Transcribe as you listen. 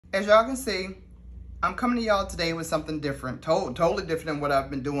as y'all can see, I'm coming to y'all today with something different, totally different than what I've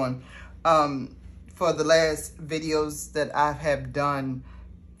been doing for the last videos that I have done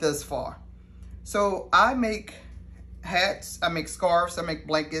thus far. So I make hats, I make scarves, I make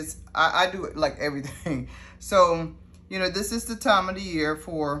blankets, I do it like everything. So, you know, this is the time of the year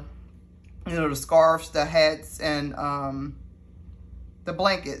for, you know, the scarves, the hats, and the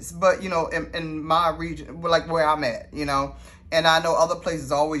blankets. But, you know, in my region, like where I'm at, you know, and I know other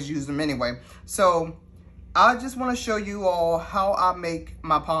places always use them anyway. So I just want to show you all how I make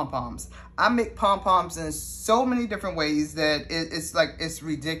my pom-poms. I make pom-poms in so many different ways that it's like, it's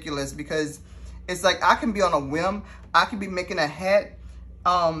ridiculous, because it's like I can be on a whim. I can be making a hat.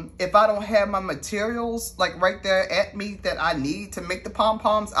 If I don't have my materials like right there at me that I need to make the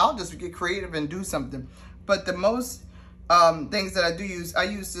pom-poms, I'll just get creative and do something. But the most things that I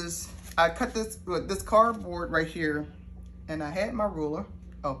use this, I cut this with this cardboard right here, and I had my ruler.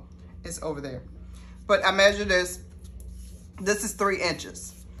 Oh, it's over there. But I measure this. This is 3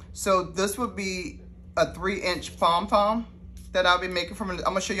 inches. So this would be a 3-inch pom-pom that I'll be making from. I'm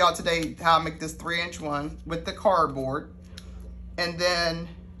gonna show y'all today how I make this 3-inch one with the cardboard. And then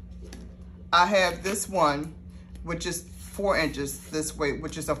I have this one, which is 4 inches this way,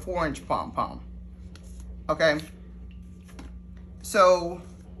 which is a 4-inch pom-pom. Okay. So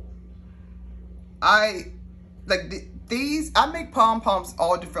I like these. I make pom-poms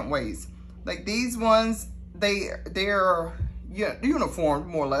all different ways. Like these ones, they're uniform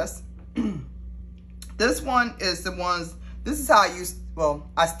more or less. This one is the ones. This is how I used. Well,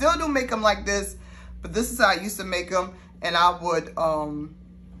 I still do make them like this, but this is how I used to make them. And I would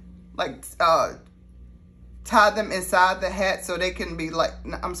tie them inside the hat so they can be like,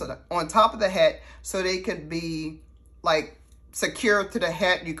 I'm sorry, on top of the hat, so they could be like secure to the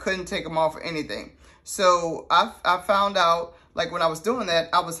hat. You couldn't take them off or anything. So I found out, like when I was doing that,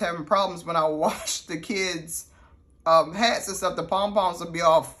 I was having problems when I washed the kids' hats and stuff. The pom-poms would be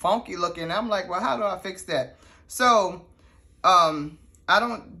all funky looking. I'm like, well, how do I fix that? So I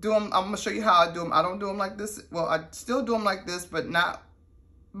don't do them. I'm gonna show you how I do them. I don't do them like this. Well, I still do them like this, but not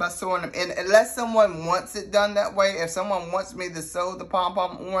by sewing them in, unless someone wants it done that way. If someone wants me to sew the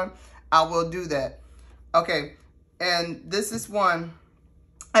pom-pom on, I will do that. Okay, and this is one.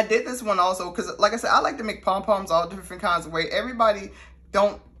 I did this one also because, like I said, I like to make pom-poms all different kinds of ways. Everybody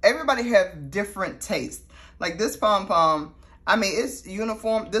have different tastes. Like this pom-pom, I mean, it's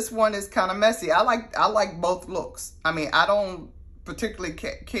uniform. This one is kind of messy. I like both looks. I mean, I don't particularly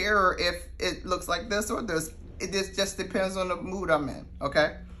care if it looks like this or this. It just depends on the mood I'm in.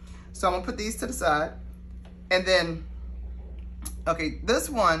 Okay, so I'm gonna put these to the side, and then okay, this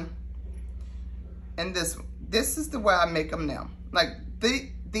one and this is the way I make them now. Like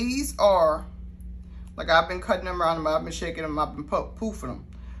these are like, I've been cutting them around them, I've been shaking them, I've been poofing them.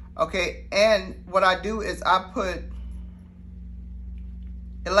 Okay, and what I do is I put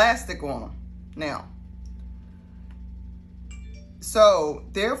elastic on them now. So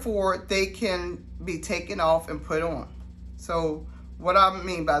therefore they can be taken off and put on. So what I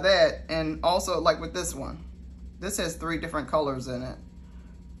mean by that, and also like with this one, this has 3 different colors in it.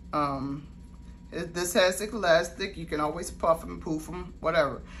 This has elastic. You can always puff them, poof them,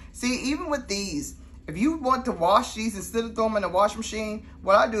 whatever. See, even with these, if you want to wash these instead of throwing them in the washing machine,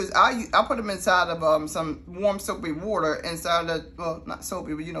 what I do is I put them inside of some warm soapy water inside of, well, not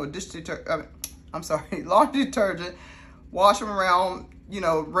soapy, but you know, dish detergent. I'm sorry, laundry detergent. Wash them around, you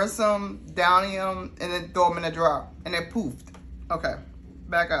know, rinse them, downy them, and then throw them in the dryer, and they're poofed. Okay,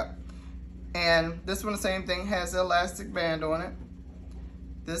 back up. And this one, the same thing, has an elastic band on it.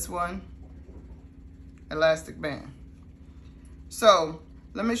 This one, elastic band. So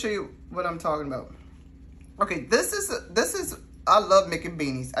let me show you what I'm talking about. Okay, this is I love making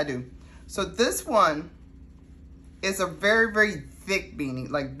beanies. I do. So this one is a very, very thick beanie.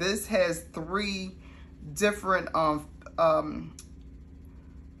 Like this has 3 different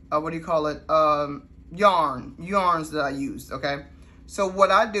what do you call it, yarns that I use. Okay, so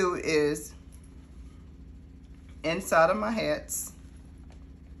what I do is inside of my hats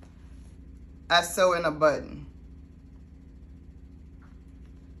I sew in a button.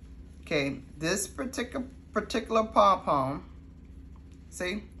 Okay, this particular pom-pom,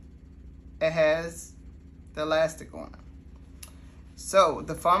 see, it has the elastic on it. So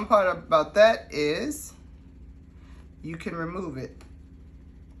the fun part about that is you can remove it.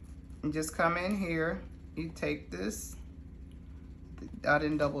 You just come in here, you take this, I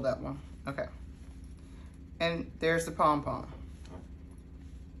didn't double that one, okay. And there's the pom-pom.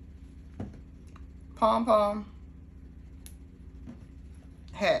 Pom-pom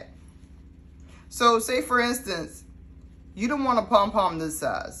hat. So say for instance, you don't want a pom-pom this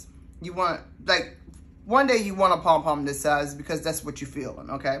size. You want, like, one day you want a pom-pom this size because that's what you're feeling,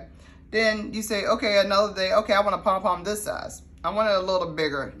 okay? Then you say, okay, another day, okay, I want a pom-pom this size. I want it a little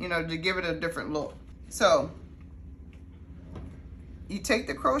bigger, you know, to give it a different look. So, you take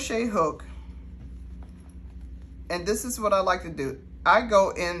the crochet hook, and this is what I like to do. I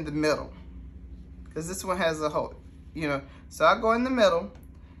go in the middle, because this one has a hole, you know. So I go in the middle,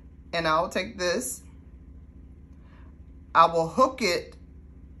 and I'll take this. I will hook it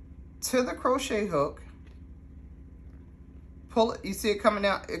to the crochet hook. Pull it, you see it coming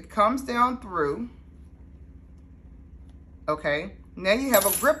down, it comes down through. Okay, now you have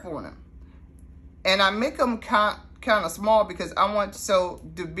a grip on it. And I make them kind of small because I want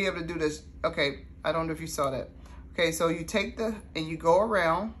to be able to do this. Okay, I don't know if you saw that. Okay, so you take and you go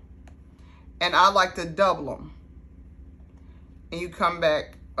around, and I like to double them. And you come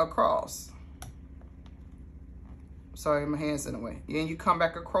back across. Sorry, my hand's in the way. And you come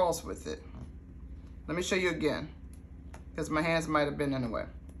back across with it. Let me show you again, because my hands might have been in the way.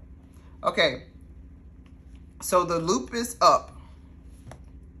 Okay, so the loop is up.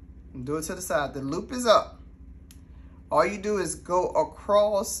 Do it to the side. The loop is up. All you do is go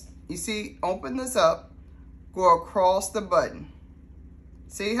across. You see, open this up, go across the button.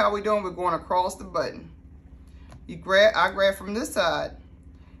 See how we're doing? We're going across the button. I grab from this side,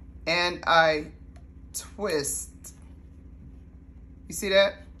 and I twist. You see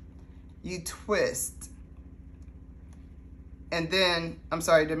that? You twist. And then, I'm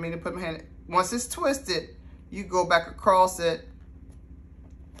sorry, didn't mean to put my hand. Once it's twisted, you go back across it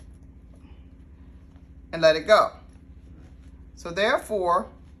and let it go. So therefore,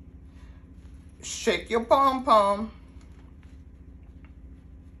 shake your pom-pom,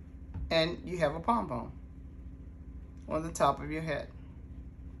 and you have a pom-pom on the top of your head.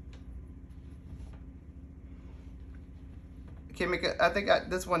 Okay, I think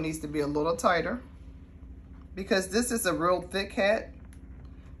this one needs to be a little tighter, because this is a real thick hat.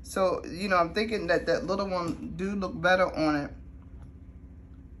 So, you know, I'm thinking that little one do look better on it.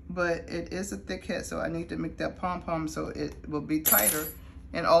 But it is a thick hat, so I need to make that pom-pom so it will be tighter.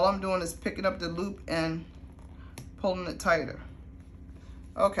 And all I'm doing is picking up the loop and pulling it tighter.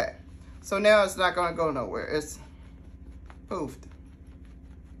 Okay, so now it's not gonna go nowhere. It's poofed.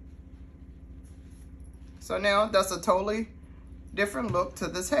 So now that's a totally different look to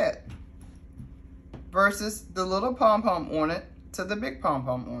this hat versus the little pom-pom on it to the big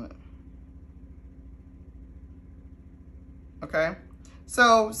pom-pom on it. Okay,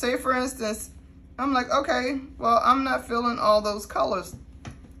 so say for instance, I'm like, okay, well, I'm not feeling all those colors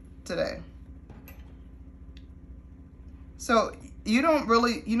today. So you don't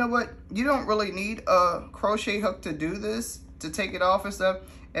really, you know what? You don't really need a crochet hook to do this, to take it off and stuff.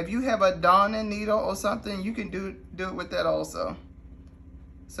 If you have a darning needle or something, you can do it with that also.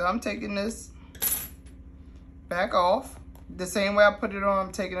 So I'm taking this back off. The same way I put it on,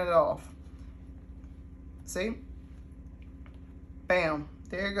 I'm taking it off. See? Bam,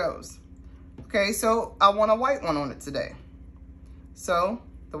 there it goes. Okay, so I want a white one on it today. So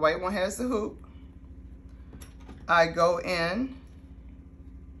the white one has the hoop. I go in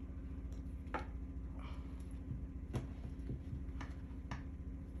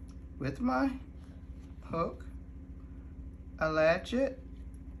with my hook. I latch it.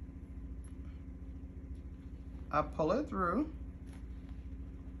 I pull it through.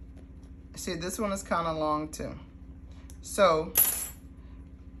 See, this one is kind of long too. So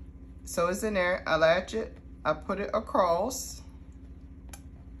it's in there. I latch it. I put it across.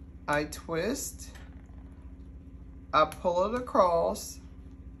 I twist. I pull it across.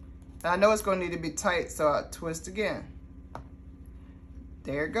 I know it's going to need to be tight, so I twist again.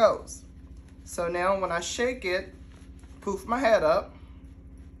 There it goes. So now when I shake it, poof my head up,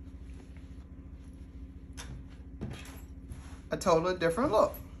 a totally different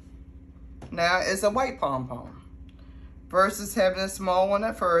look. Now it's a white pom-pom versus having a small one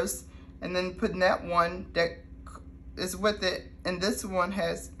at first and then putting that one that is with it, and this one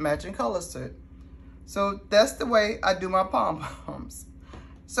has matching colors to it. So that's the way I do my pom-poms.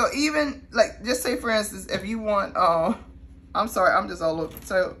 So even, like, just say for instance, if you want, I'm sorry, I'm just all over.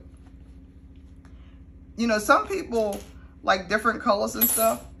 So, you know, some people like different colors and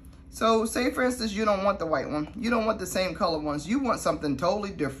stuff. So say for instance, you don't want the white one. You don't want the same color ones. You want something totally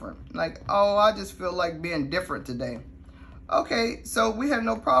different. Like, oh, I just feel like being different today. Okay, so we have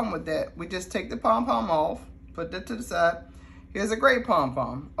no problem with that. We just take the pom-pom off, put that to the side. Here's a gray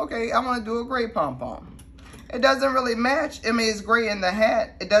pom-pom. Okay, I want to do a gray pom-pom. It doesn't really match. I mean, it's gray in the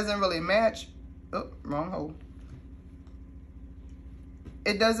hat. It doesn't really match. Oh, wrong hole.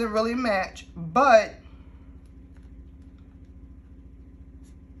 It doesn't really match, but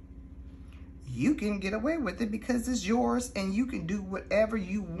you can get away with it because it's yours and you can do whatever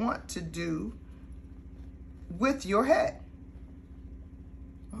you want to do with your hat.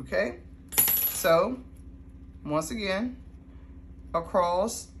 Okay? So, once again,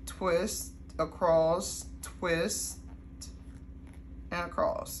 across, twist, across, twist, and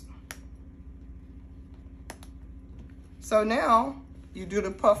across. So now, you do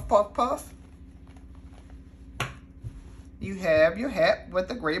the puff, puff, puff. You have your hat with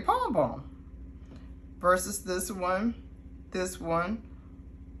the gray pom-pom versus this one,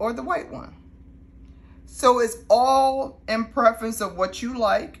 or the white one. So it's all in preference of what you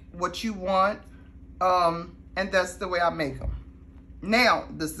like, what you want, and that's the way I make them. Now,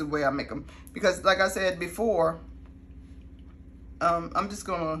 this is the way I make them. Because like I said before, I'm just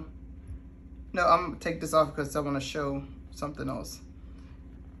gonna, no, I'm gonna take this off because I wanna show something else.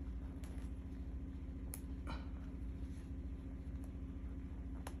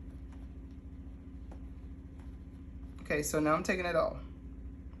 Okay, so now I'm taking it off.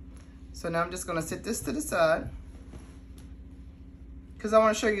 So now I'm just gonna sit this to the side because I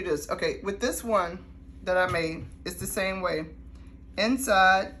wanna show you this. Okay, with this one that I made, it's the same way.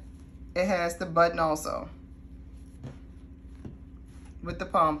 Inside, it has the button also with the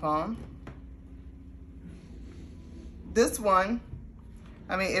pom-pom. This one,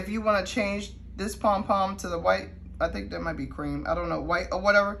 I mean, if you wanna change this pom-pom to the white, I think that might be cream, I don't know, white or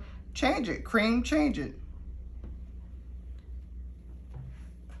whatever, change it, cream, change it.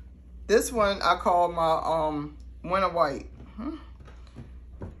 This one I call my winter white.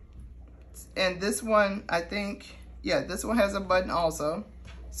 And this one, I think, yeah, this one has a button also.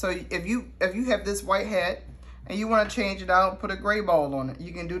 So if you have this white hat and you want to change it out, put a gray ball on it,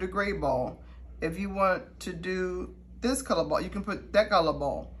 you can do the gray ball. If you want to do this color ball, you can put that color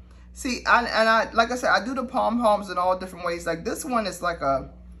ball. See, I like I said, I do the pom-poms in all different ways. Like this one is like a,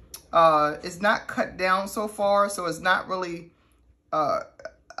 it's not cut down so far, so it's not really,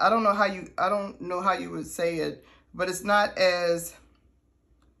 I don't know how you would say it, but it's not as,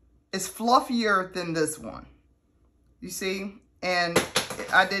 it's fluffier than this one. You see? And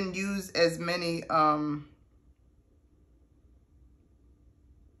I didn't use as many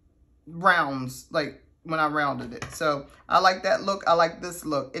rounds, like when I rounded it. So I like that look. I like this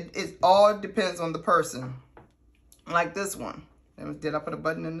look. It all depends on the person. Like this one. Did I put a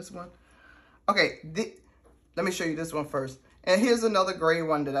button in this one? Okay, let me show you this one first. And here's another gray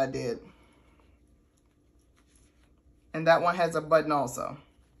one that I did. And that one has a button also.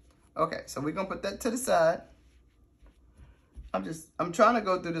 Okay, so we're gonna put that to the side. I'm trying to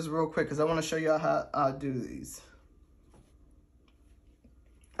go through this real quick because I want to show you how I do these.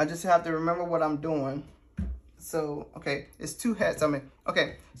 I just have to remember what I'm doing. So, okay, it's two hats.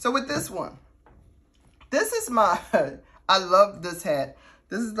 Okay, so with this one, this is my, I love this hat.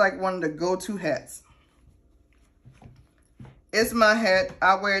 This is like one of the go-to hats. It's my hat.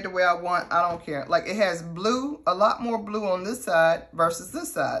 I wear it the way I want. I don't care. Like it has blue, a lot more blue on this side versus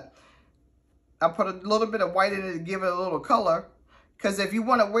this side. I put a little bit of white in it to give it a little color. Because if you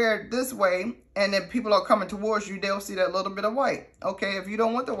want to wear it this way and then people are coming towards you, they'll see that little bit of white. Okay, if you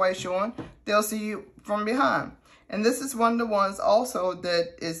don't want the white showing, they'll see you from behind. And this is one of the ones also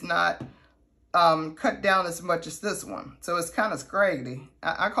that is not cut down as much as this one. So it's kind of scraggly.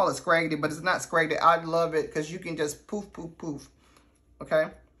 I call it scraggly, but it's not scraggly. I love it because you can just poof, poof, poof. Okay?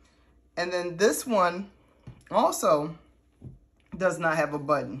 And then this one also does not have a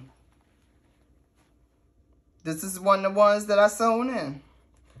button. This is one of the ones that I sewn in.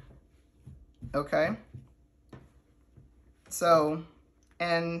 Okay? So,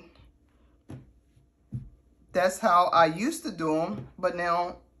 and that's how I used to do them. But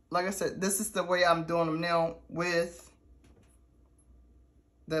now, like I said, this is the way I'm doing them now with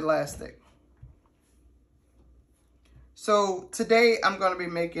the elastic. So today I'm going to be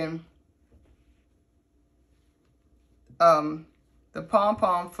making the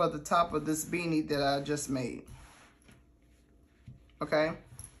pom-pom for the top of this beanie that I just made. Okay?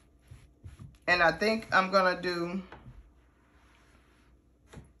 And I think I'm going to do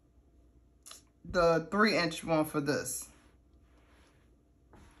the 3-inch one for this.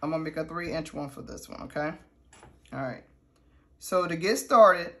 I'm going to make a 3-inch one for this one, okay? All right. So to get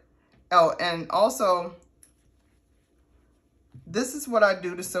started, oh, and also, this is what I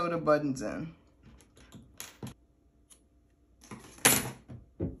do to sew the buttons in.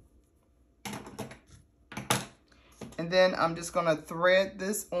 And then I'm just going to thread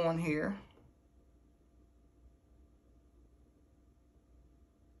this on here.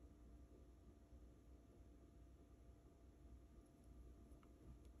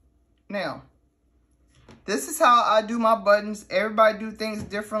 Now, This is how I do my buttons. Everybody do things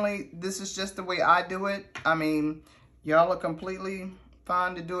differently. This is just the way I do it. I mean, y'all are completely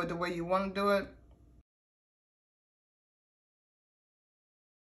fine to do it the way you want to do it.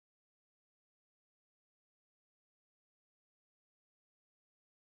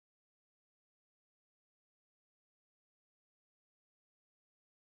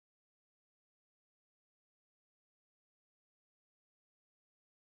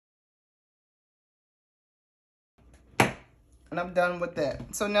 And I'm done with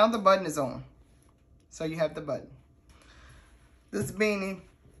that. So now the button is on. So you have the button. This beanie,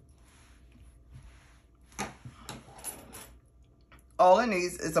 all it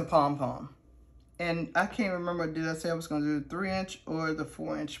needs is a pom-pom. And I can't remember, did I say I was going to do the 3-inch or the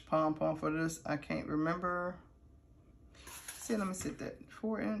 4-inch pom-pom for this? I can't remember. See, let me set that.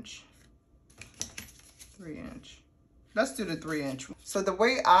 4-inch, 3-inch. Let's do the 3-inch. So the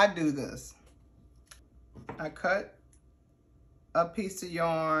way I do this, I cut a piece of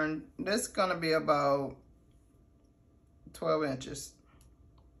yarn. This is gonna be about 12 inches.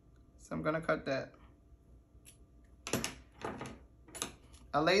 So I'm gonna cut that.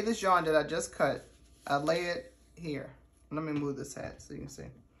 I lay this yarn that I just cut, I lay it here. Let me move this hat so you can see.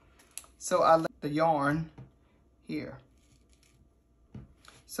 So I lay the yarn here.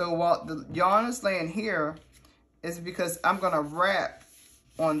 So while the yarn is laying here, is because I'm gonna wrap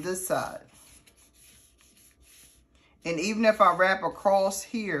on this side. And even if I wrap across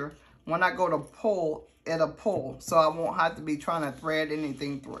here, when I go to pull, it'll pull. So I won't have to be trying to thread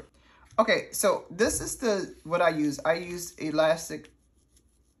anything through it. Okay, so this is what I use. I use elastic,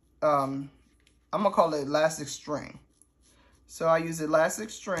 I'm gonna call it elastic string. So I use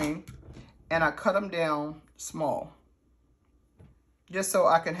elastic string and I cut them down small. Just so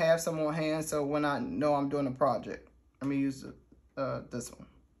I can have some on hand so when I know I'm doing a project. Let me use this one.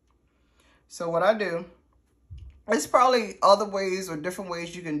 So what I do, there's probably other ways or different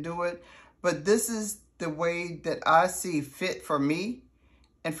ways you can do it, but this is the way that I see fit for me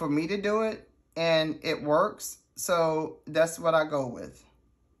and for me to do it, and it works. So that's what I go with.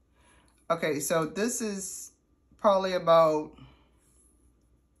 Okay, so this is probably about,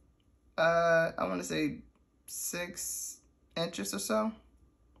 I want to say 6 inches or so.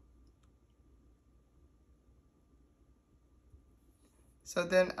 So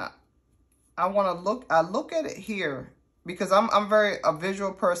then I want to look at it here because I'm very a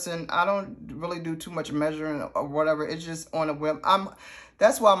visual person. I don't really do too much measuring or whatever. It's just on a whim.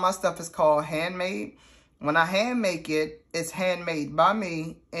 That's why my stuff is called handmade. When I hand make it, it's handmade by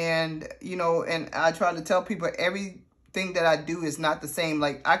me. And, you know, and I try to tell people everything that I do is not the same.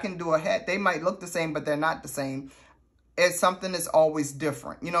 Like I can do a hat. They might look the same, but they're not the same. It's something that's always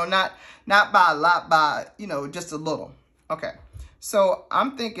different. You know, not by a lot, by, you know, just a little. Okay. So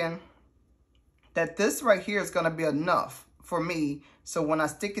I'm thinking that this right here is going to be enough for me. So when I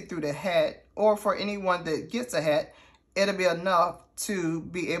stick it through the hat, or for anyone that gets a hat, it'll be enough to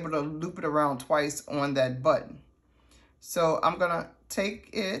be able to loop it around twice on that button. So I'm going to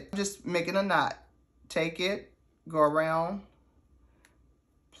take it, just making a knot. Take it, go around,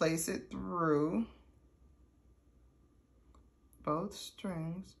 place it through both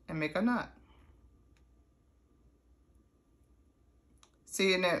strings, and make a knot.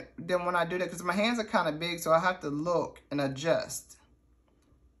 See, and then when I do that, because my hands are kind of big, so I have to look and adjust.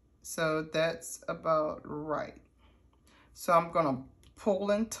 So that's about right. So I'm going to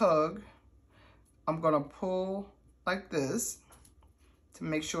pull and tug. I'm going to pull like this to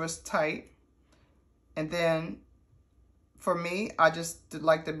make sure it's tight. And then for me, I just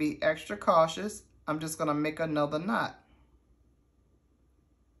like to be extra cautious. I'm just going to make another knot.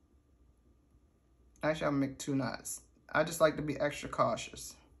 Actually, I'll make 2 knots. I just like to be extra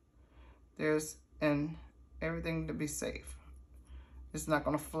cautious. And everything to be safe. It's not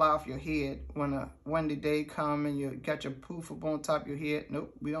gonna fly off your head when a windy day come and you got your poof up on top of your head.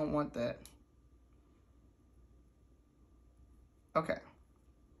 Nope, we don't want that. Okay.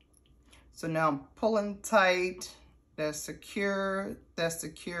 So now I'm pulling tight. That's secure. That's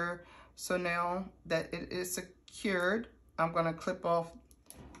secure. So now that it is secured, I'm gonna clip off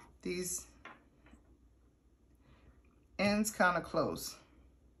these ends kind of close.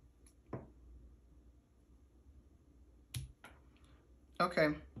 Okay,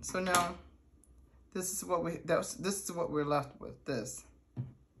 so now this is what we're left with. This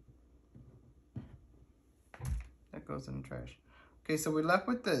that goes in the trash. Okay, so we're left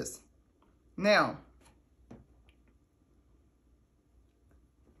with this. Now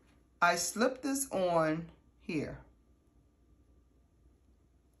I slip this on here.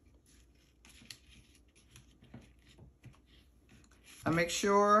 I make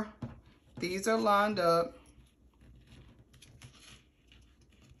sure These are lined up.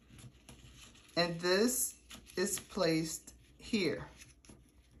 And this is placed here.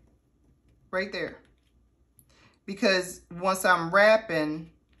 Right there. Because once I'm wrapping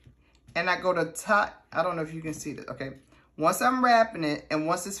and I go to tie, I don't know if you can see this, okay. Once I'm wrapping it and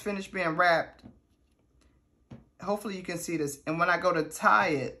once it's finished being wrapped, hopefully you can see this. And when I go to tie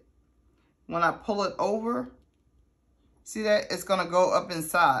it, when I pull it over, see that? It's gonna go up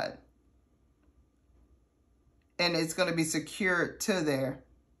inside. And it's gonna be secured to there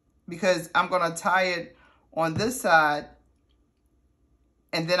because I'm gonna tie it on this side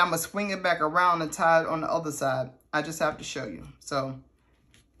and then I'm gonna swing it back around and tie it on the other side. I just have to show you. So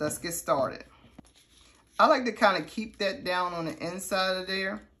let's get started. I like to kind of keep that down on the inside of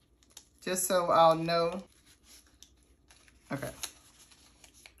there just so I'll know. Okay.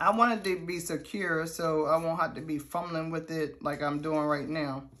 I want it to be secure so I won't have to be fumbling with it like I'm doing right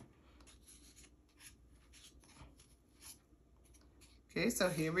now. Okay, so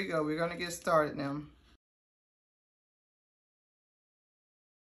here we go. We're gonna get started now.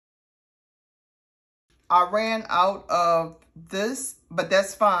 I ran out of this, but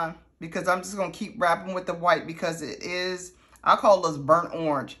that's fine because I'm just gonna keep wrapping with the white because it is, I call this burnt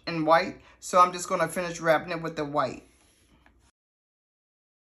orange and white. So I'm just gonna finish wrapping it with the white.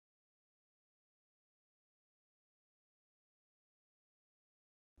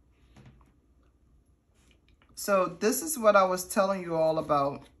 So this is what I was telling you all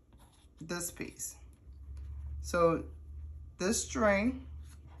about this piece. So this string,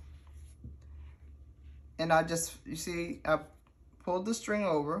 and I just, you see, I pulled the string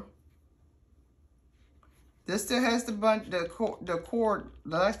over. This still has the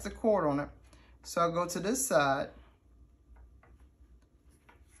elastic cord on it. So I go to this side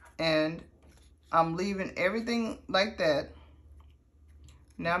and I'm leaving everything like that.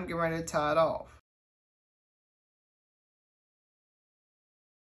 Now I'm getting ready to tie it off.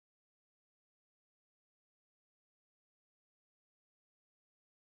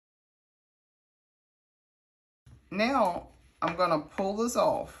 Now I'm gonna pull this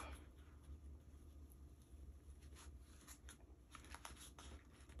off.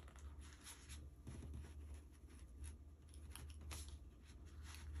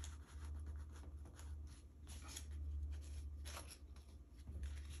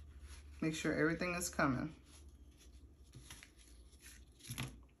 Make sure everything is coming.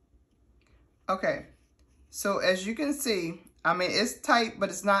 Okay, so as you can see, I mean, it's tight, but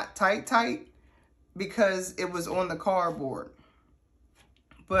it's not tight because it was on the cardboard.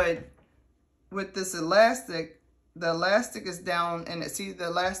 But with this elastic, the elastic is down and see the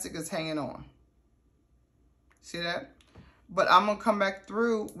elastic is hanging on. See that? But I'm gonna come back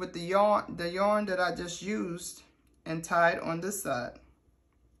through with the yarn that I just used and tie it on this side.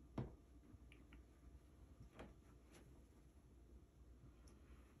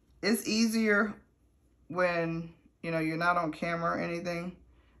 It's easier when, you know, you're not on camera or anything.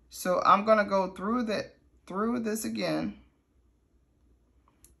 So I'm gonna go through this again.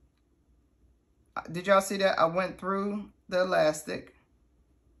 Did y'all see that? I went through the elastic.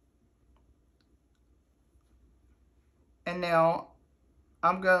 And now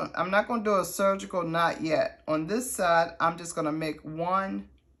I'm not gonna do a surgical knot yet. On this side, I'm just gonna make one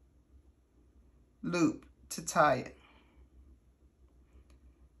loop to tie it.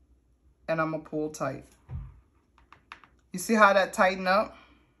 And I'm gonna pull tight. You see how that tightened up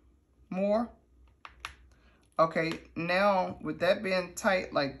more? Okay, now with that being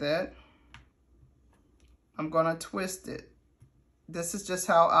tight like that, I'm gonna twist it. This is just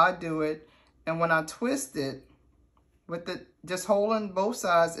how I do it. And when I twist it, with it just holding both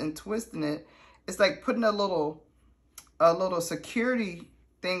sides and twisting it, it's like putting a little security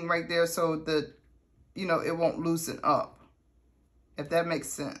thing right there so that, you know, it won't loosen up, if that makes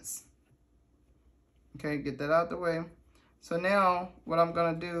sense. Okay, get that out the way. So now what I'm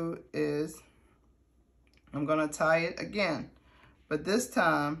gonna do is I'm gonna tie it again, but this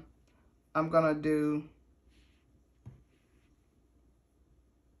time I'm gonna do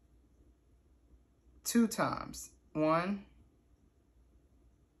 2 times. 1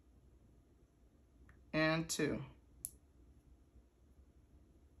 and 2.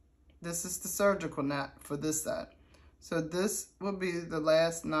 This is the surgical knot for this side. So this will be the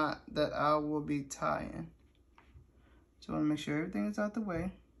last knot that I will be tying. So I want to make sure everything is out the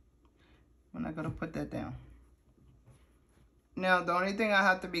way when I go to put that down. Now, the only thing I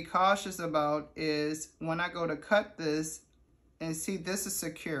have to be cautious about is when I go to cut this, and see, this is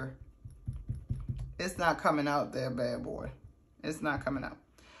secure. It's not coming out there, bad boy. It's not coming out.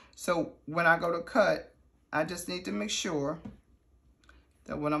 So when I go to cut, I just need to make sure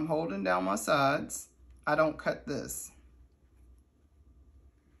that when I'm holding down my sides, I don't cut this.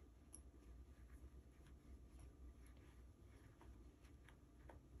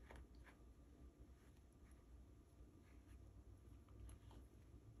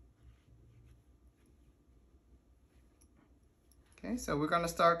 Okay, so we're gonna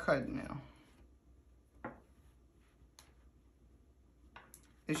start cutting now.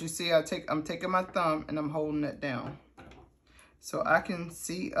 As you see, I'm taking my thumb and I'm holding it down. So I can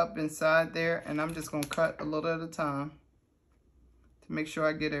see up inside there, and I'm just gonna cut a little at a time to make sure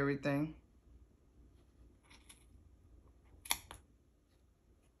I get everything.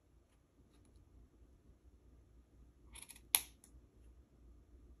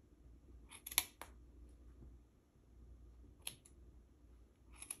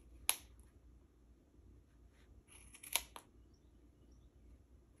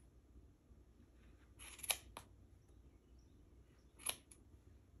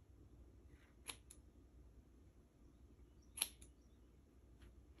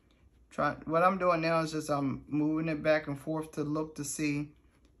 What I'm doing now is just I'm moving it back and forth to look to see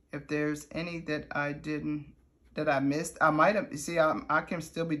if there's any that I missed. I might have, see, I can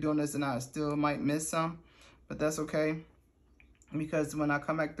still be doing this and I still might miss some, but that's okay, because when I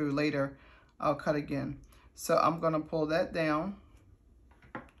come back through later, I'll cut again. So I'm gonna pull that down,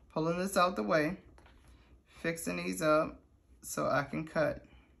 pulling this out the way, fixing these up so I can cut.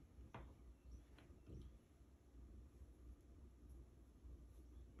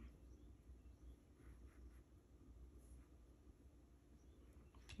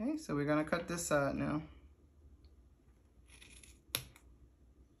 Okay, so we're gonna cut this side now.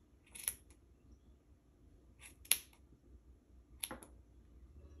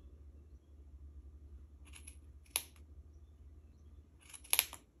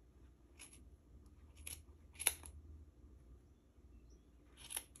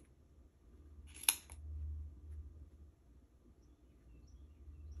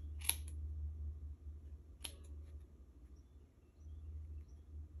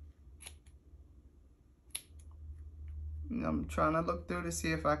 I'm trying to look through to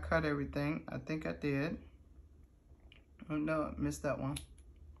see if I cut everything. I think I did. Oh no, I missed that one.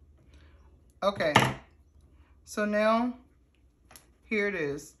 Okay, so now here it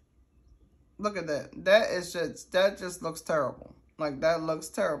is. Look at that. That just looks terrible. Like, that looks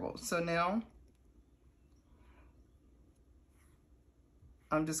terrible. So now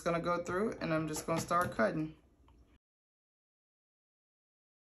I'm just gonna go through and I'm just gonna start cutting.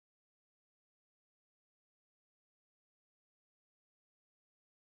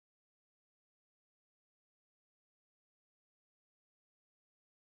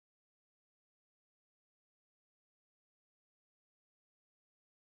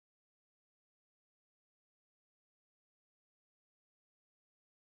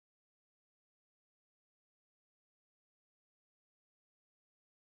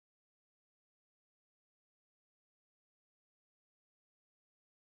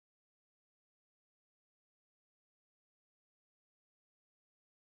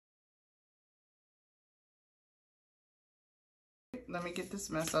 Let me get this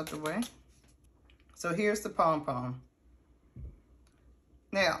mess out the way. So here's the pom-pom.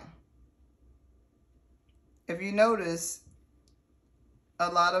 Now, if you notice, a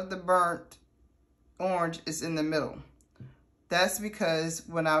lot of the burnt orange is in the middle. That's because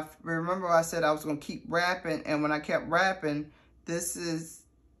when remember I said I was gonna keep wrapping, and when I kept wrapping,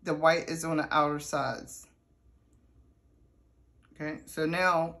 the white is on the outer sides. Okay, so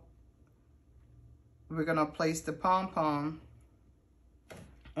now we're gonna place the pom-pom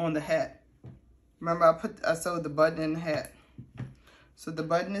on the hat. Remember I sewed the button in the hat. So the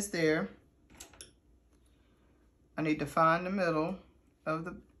button is there. I need to find the middle of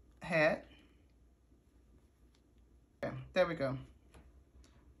the hat. Okay, there we go.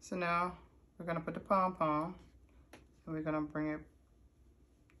 So now we're gonna put the pom-pom and we're gonna bring it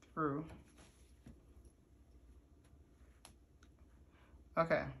through.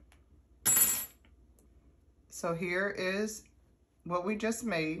 Okay. So here is what we just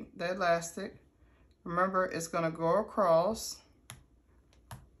made, the elastic. Remember, it's gonna go across.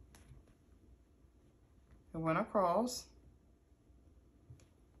 It went across.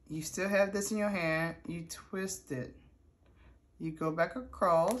 You still have this in your hand. You twist it. You go back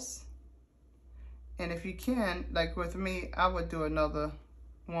across. And if you can, like with me, I would do another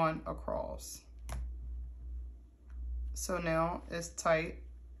one across. So now it's tight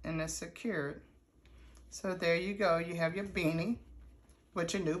and it's secured. So there you go. You have your beanie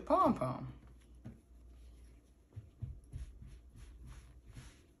with your new pom-pom.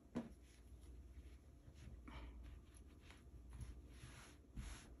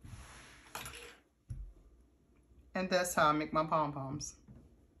 And that's how I make my pom-poms.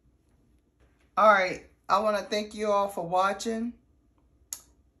 All right, I want to thank you all for watching.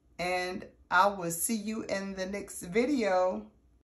 And I will see you in the next video.